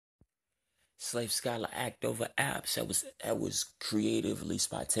Slave Scholar Act Over Apps. That was creatively,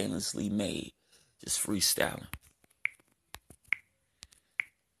 spontaneously made. Just freestyling.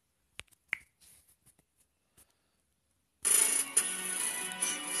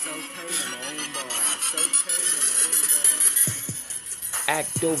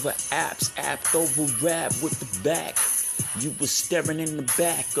 Act over apps, act over rap with the back. You was staring in the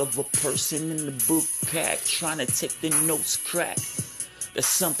back of a person in the book pack, trying to take the notes crack. That's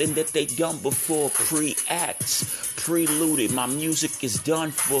something that they done before. Pre-acts, preluded. My music is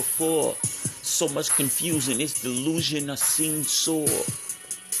done for. So much confusion, it's delusion. I seem sore.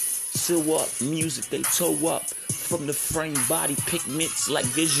 Sew up, music they toe up. From the frame body pigments like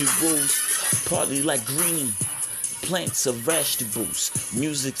visuals. Partly like green. Plants are vegetables.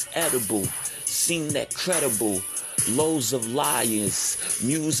 Music's edible. Seem that credible. Loads of liars,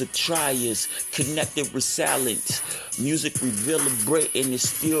 music triers, connected with silence. Music reverberating is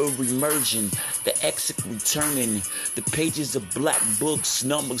still emerging. The exit returning. The pages of black books,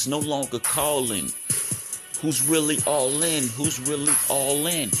 numbers no longer calling. Who's really all in? Who's really all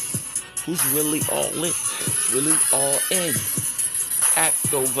in? Who's really all in? Really all in.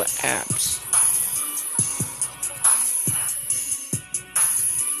 Act over apps.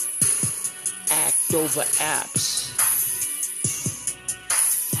 Act over apps.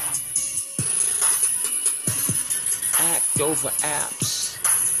 Act over apps.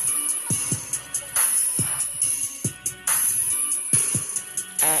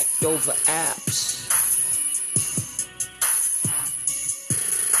 Act over apps.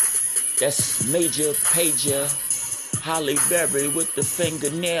 That's Major Pager, Holly Berry with the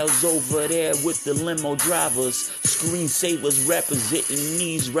fingernails over there with the limo drivers, screensavers representing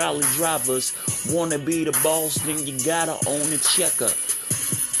these rally drivers. Wanna be the boss, then you gotta own a checker.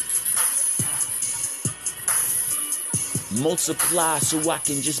 Multiply so I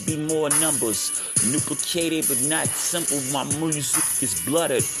can just be more numbers. Duplicated but not simple. My music is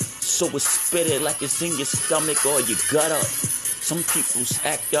blooded, so it's spitted like it's in your stomach or your gut up. Some people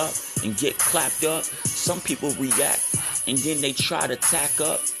act up and get clapped up. Some people react and then they try to tack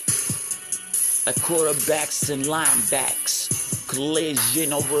up. Like quarterbacks and linebacks.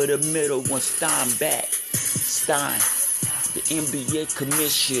 Collision over the middle when Stein back. Stein, the NBA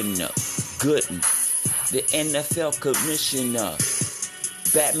commissioner. Gooden, the NFL commissioner.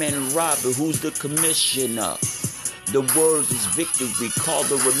 Batman and Robin, who's the commissioner? The words is victory, call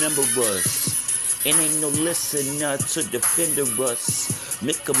to remember us. And ain't no listener to defend us.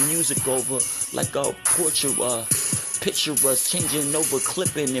 Make a music over like a portrait picture us, changing over,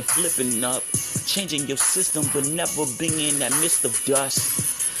 clipping and flipping up. Changing your system but never being in that mist of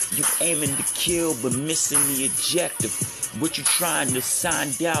dust. You aiming to kill but missing the objective. What you trying to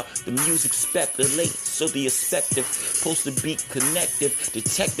find out, the music speculates, so the expective supposed to be connective.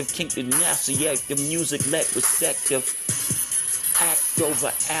 Detective can't denunciate the music let receptive. Act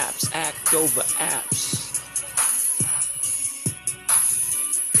over apps, act over apps.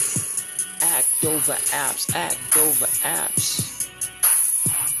 Act over apps, act over apps.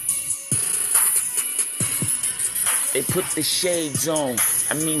 They put the shades on.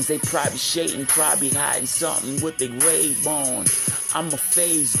 That means they probably shading, probably hiding something with their rave on. I'm a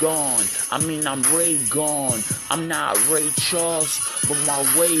phase gone. I'm Ray gone. I'm not Ray Charles, but my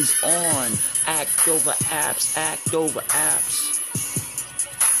way's on. Act over apps, act over apps.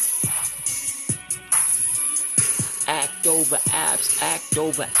 Act over apps, act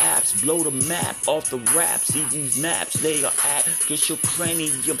over apps. Blow the map off the raps. See these maps, they are at. Get your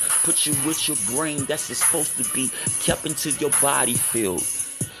cranium, put you with your brain. That's what's supposed to be kept into your body field.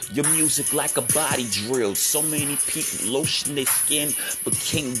 Your music like a body drill. So many people lotion their skin,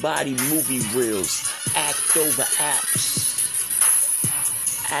 became body movie reels. Act over apps.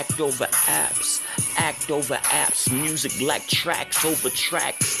 Act over apps. Act over apps. Music like tracks over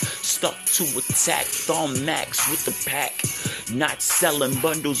tracks. Stuck to attack. Thumb max with the pack. Not selling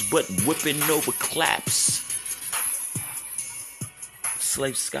bundles but whipping over claps.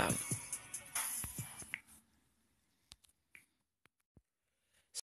 Slave Scholar.